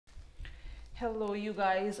Hello, you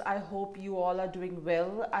guys. I hope you all are doing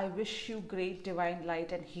well. I wish you great divine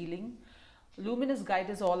light and healing. Luminous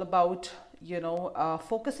Guide is all about,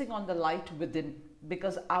 focusing on the light within,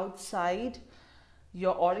 because outside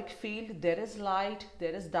your auric field, there is light,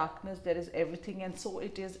 there is darkness, there is everything, and so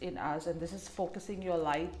it is in us. And this is focusing your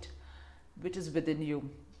light, which is within you.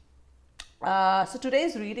 So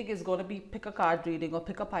today's reading is going to be pick a card reading or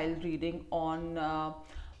pick a pile reading on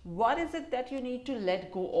what is it that you need to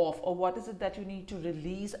let go of, or what is it that you need to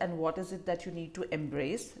release, and what is it that you need to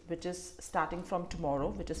embrace, which is starting from tomorrow,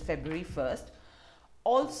 which is February 1st.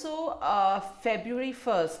 Also, February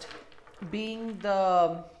 1st being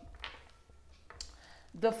the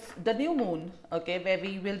new moon, okay, where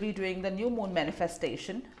we will be doing the new moon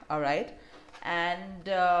manifestation, all right. And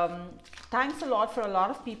thanks a lot for a lot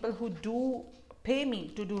of people who do pay me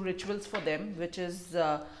to do rituals for them, which is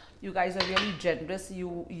you guys are really generous.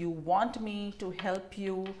 You want me to help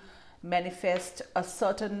you manifest a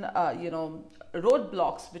certain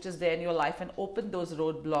roadblocks which is there in your life, and open those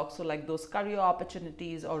roadblocks, so like those career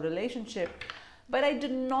opportunities or relationship. But I do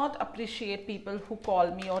not appreciate people who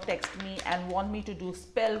call me or text me and want me to do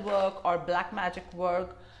spell work or black magic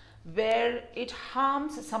work where it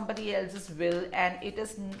harms somebody else's will and it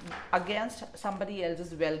is against somebody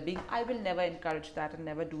else's well-being. I will never encourage that and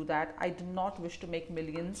never do that. I do not wish to make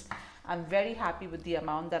millions. I'm very happy with the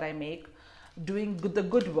amount that I make doing the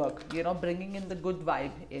good work, bringing in the good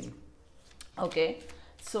vibe in. Okay,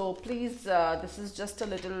 so please, this is just a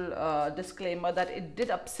little disclaimer that it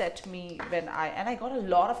did upset me when I got a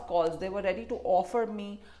lot of calls. They were ready to offer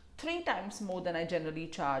me 3 times more than I generally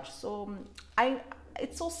charge. So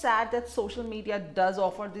it's so sad that social media does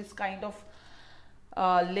offer this kind of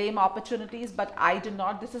lame opportunities, but I do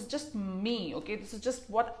not. This is just me, okay? This is just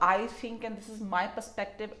what I think, and this is my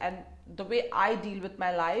perspective and the way I deal with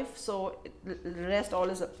my life. So the rest all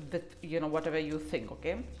is with whatever you think,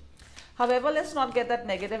 okay? However, let's not get that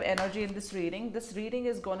negative energy in this reading. This reading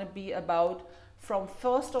is going to be about from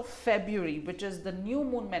 1st of February, which is the new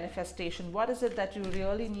moon manifestation. What is it that you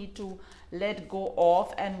really need to let go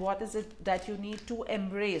of, and what is it that you need to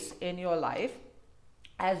embrace in your life?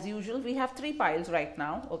 As usual, we have 3 piles right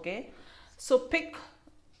now, okay? So pick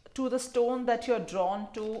to the stone that you're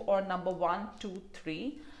drawn to, or number 1, 2,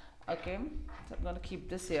 3, okay? So I'm going to keep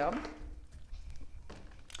this here.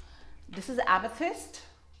 This is amethyst,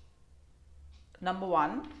 number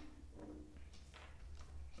 1.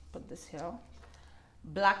 Put this here.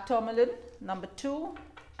 Black tourmaline, number 2,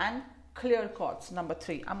 and clear quartz, number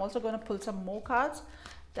 3. I'm also going to pull some more cards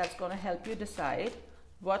that's going to help you decide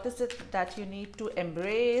what is it that you need to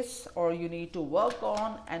embrace or you need to work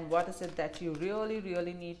on, and what is it that you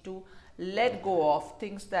really need to let go of,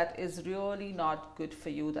 things that is really not good for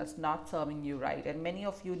you, that's not serving you right. And many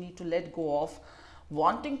of you need to let go of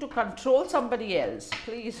wanting to control somebody else.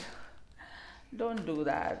 Please don't do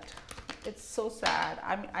that. It's so sad.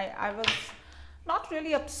 I mean, I was not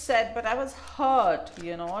really upset, but I was hurt,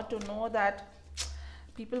 to know that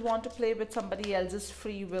people want to play with somebody else's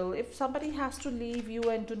free will. If somebody has to leave you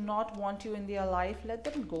and do not want you in their life, let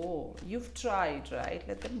them go. You've tried, right?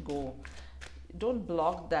 Let them go. Don't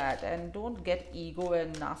block that, and don't get ego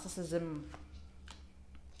and narcissism,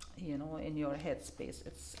 in your headspace.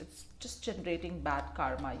 It's just generating bad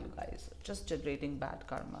karma, you guys. Just generating bad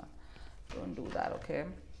karma. Don't do that, okay?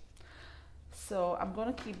 So I'm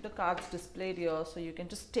going to keep the cards displayed here, so you can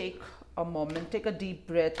just take a moment, take a deep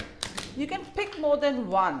breath. You can pick more than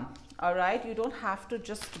one, all right? You don't have to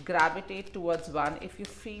just gravitate towards one. If you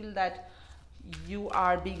feel that you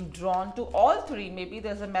are being drawn to all 3, maybe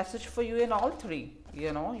there's a message for you in all 3,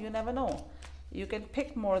 you never know. You can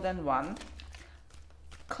pick more than one.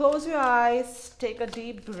 Close your eyes, take a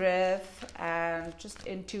deep breath, and just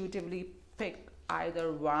intuitively pick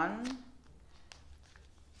either 1,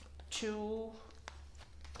 2,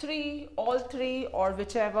 3, all 3, or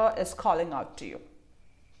whichever is calling out to you.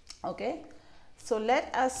 Okay, so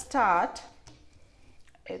let us start.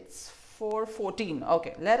 It's 4:14.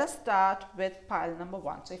 Okay, let us start with pile number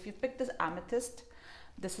 1. So if you pick this amethyst,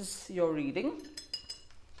 this is your reading.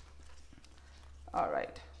 All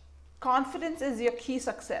right, confidence is your key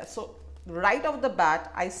success. So right off the bat,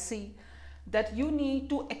 I see that you need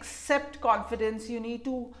to accept confidence. You need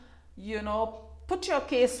to, put your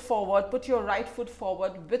case forward, put your right foot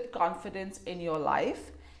forward with confidence in your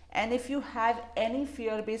life. And if you have any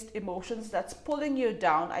fear-based emotions that's pulling you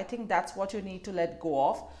down, I think that's what you need to let go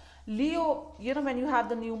of. Leo, when you have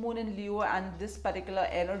the new moon in Leo and this particular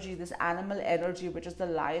energy, this animal energy, which is the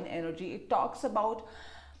lion energy, it talks about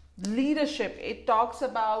leadership. It talks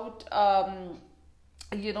about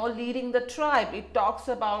you know, leading the tribe. It talks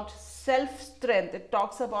about self strength, it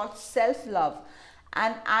talks about self love.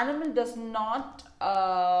 An animal does not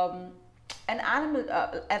an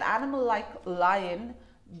animal like lion,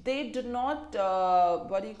 they do not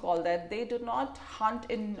what do you call that, they do not hunt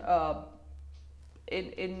in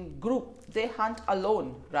group, they hunt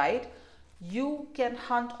alone, right? You can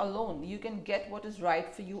hunt alone, you can get what is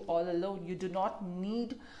right for you all alone. You do not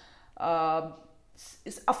need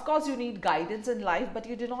of course you need guidance in life, but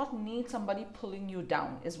you do not need somebody pulling you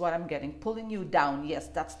down, is what I'm getting. Pulling you down, yes,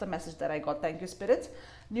 that's the message that I got. Thank you, spirits.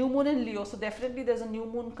 New moon in Leo, so definitely there's a new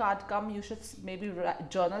moon card come. You should maybe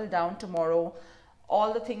journal down tomorrow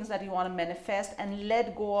all the things that you want to manifest, and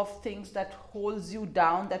let go of things that holds you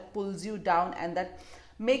down, that pulls you down, and that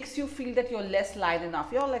makes you feel that you're less light enough.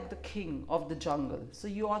 You're like the king of the jungle, so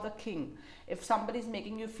you are the king. If somebody's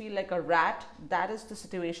making you feel like a rat, that is the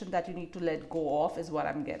situation that you need to let go of, is what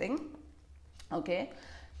I'm getting. Okay,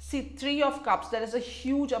 see, 3 of Cups, there is a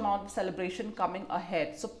huge amount of celebration coming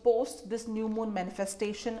ahead. So post this new moon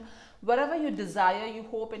manifestation, whatever you desire, you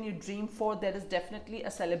hope and you dream for, there is definitely a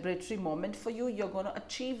celebratory moment for you. You're going to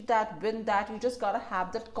achieve that, win that. You just got to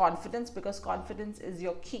have that confidence, because confidence is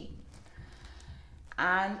your key.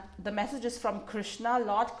 And the message is from Krishna,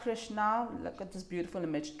 Lord Krishna. Look at this beautiful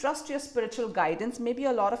image. Trust your spiritual guidance. Maybe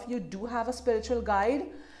a lot of you do have a spiritual guide.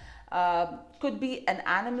 Could be an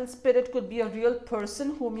animal spirit, could be a real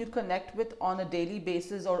person whom you connect with on a daily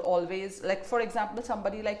basis, or always, like for example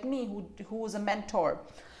somebody like me who is a mentor.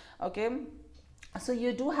 Okay, so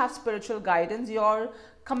you do have spiritual guidance. Your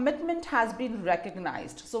commitment has been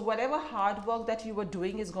recognized, so whatever hard work that you were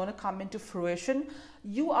doing is going to come into fruition.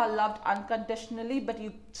 You are loved unconditionally, but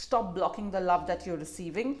you stop blocking the love that you're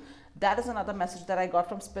receiving. That is another message that I got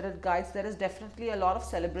from spirit guides. There is definitely a lot of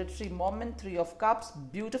celebratory moment. 3 of Cups,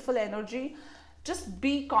 beautiful energy. Just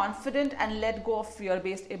be confident and let go of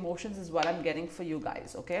fear-based emotions, is what I'm getting for you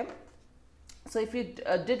guys. Okay, so if you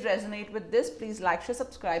did resonate with this, please like, share,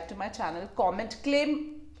 subscribe to my channel, comment,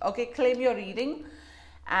 claim. Okay, claim your reading,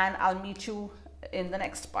 and I'll meet you in the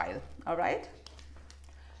next pile. All right,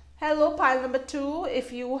 hello, pile number 2.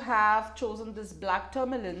 If you have chosen this black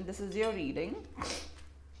tourmaline, this is your reading.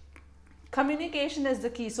 Communication is the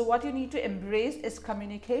key. So what you need to embrace is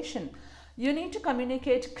communication. You need to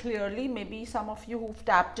communicate clearly. Maybe some of you who've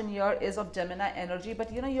tapped in here is of Gemini energy, but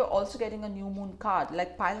you know, you're also getting a new moon card.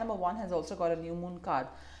 Like pile number 1 has also got a new moon card.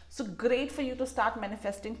 So great for you to start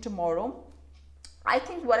manifesting tomorrow. I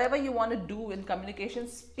think whatever you want to do in communication,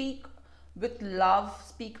 speak with love,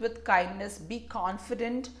 speak with kindness, be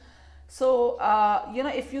confident. So, you know,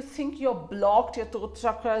 if you think you're blocked, your throat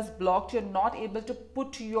chakra is blocked, you're not able to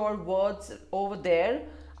put your words over there,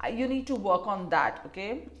 you need to work on that,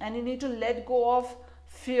 okay? And you need to let go of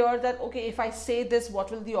fear that, okay, if I say this,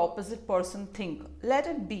 what will the opposite person think? Let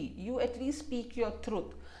it be. You at least speak your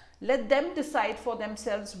truth. Let them decide for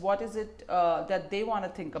themselves what is it that they want to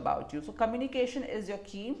think about you. So communication is your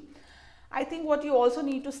key. I think what you also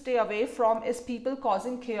need to stay away from is people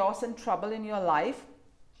causing chaos and trouble in your life.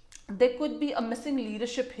 There could be a missing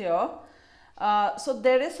leadership here. So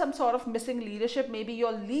there is some sort of missing leadership. Maybe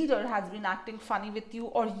your leader has been acting funny with you,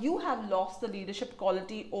 or you have lost the leadership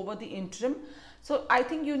quality over the interim. So I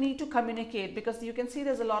think you need to communicate, because you can see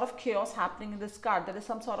there's a lot of chaos happening in this card. There is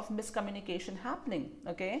some sort of miscommunication happening.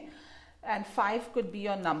 Okay, and 5 could be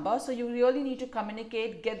your number. So you really need to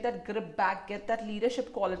communicate, get that grip back, get that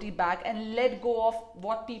leadership quality back, and let go of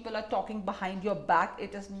what people are talking behind your back.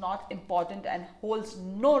 It is not important and holds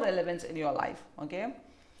no relevance in your life. Okay,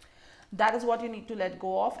 that is what you need to let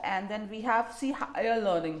go of. And then we have, see, higher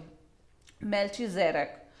learning,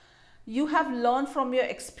 Melchizedek. You have learned from your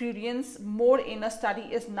experience. More inner study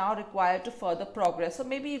is now required to further progress. So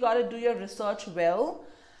maybe you got to do your research well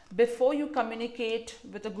before you communicate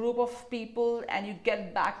with a group of people and you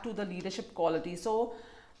get back to the leadership quality. So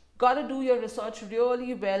got to do your research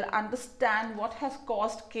really well, understand what has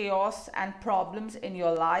caused chaos and problems in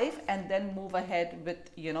your life, and then move ahead with,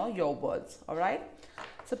 you know, your words. All right,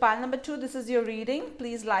 so pile number 2, this is your reading.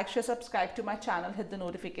 Please like, share, subscribe to my channel, hit the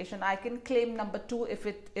notification icon, claim number 2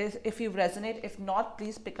 if you resonate. If not,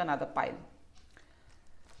 please pick another pile.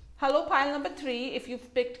 Hello, pile number 3. If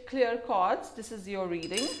you've picked clear cards, this is your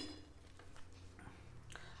reading.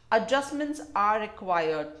 Adjustments are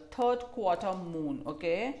required. 3rd quarter moon.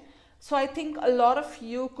 Okay, so I think a lot of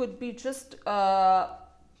you could be just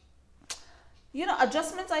you know,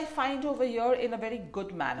 adjustments I find over here in a very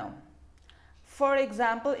good manner. For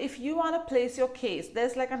example, if you want to place your case,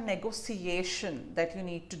 there's like a negotiation that you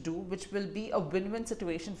need to do, which will be a win-win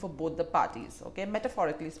situation for both the parties. Okay,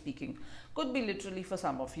 metaphorically speaking, could be literally for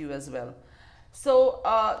some of you as well. So,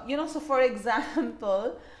 so for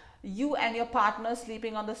example, you and your partner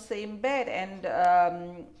sleeping on the same bed,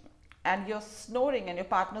 and you're snoring and your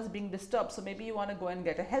partner's being disturbed. So maybe you want to go and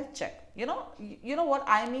get a health check. You know what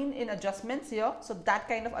I mean in adjustments here. So that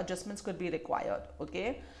kind of adjustments could be required.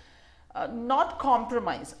 Okay, not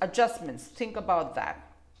compromise, adjustments. Think about that.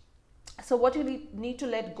 So what you need to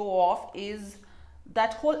let go of is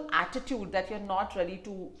that whole attitude that you're not ready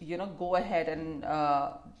to go ahead and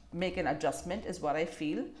make an adjustment, is what I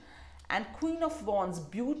feel. And Queen of Wands,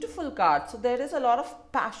 beautiful card. So there is a lot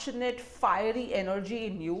of passionate, fiery energy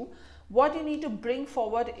in you. What you need to bring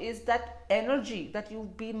forward is that energy that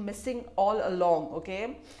you've been missing all along.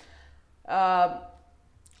 Okay,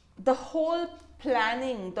 the whole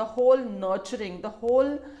planning, the whole nurturing, the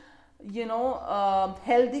whole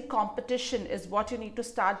healthy competition is what you need to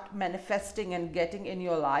start manifesting and getting in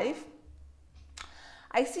your life.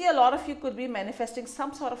 I see a lot of you could be manifesting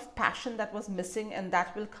some sort of passion that was missing, and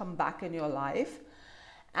that will come back in your life.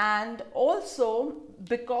 And also,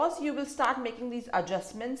 because you will start making these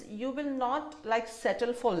adjustments, you will not like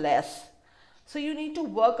settle for less. So you need to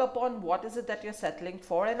work upon what is it that you're settling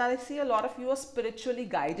for. And I see a lot of you are spiritually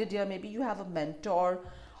guided here. Maybe you have a mentor,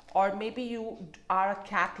 or maybe you are a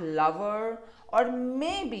cat lover, or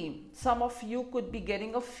maybe some of you could be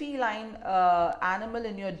getting a feline animal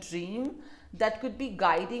in your dream that could be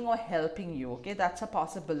guiding or helping you. Okay, that's a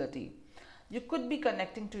possibility. You could be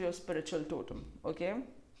connecting to your spiritual totem. Okay,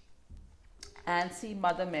 and see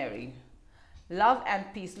Mother Mary, love and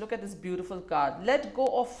peace. Look at this beautiful card. Let go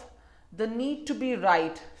of the need to be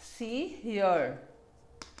right. See here,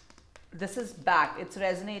 this is back, it's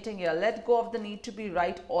resonating here. Let go of the need to be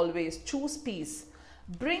right always. Choose peace.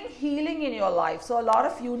 Bring healing in your life. So a lot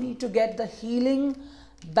of you need to get the healing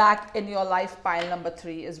back in your life. Pile number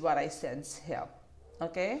 3 is what I sense here.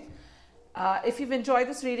 Okay, if you've enjoyed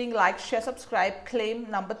this reading, like, share, subscribe, claim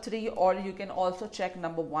number 3, or you can also check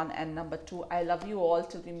number 1 and number 2. I love you all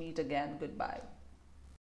till we meet again. Goodbye.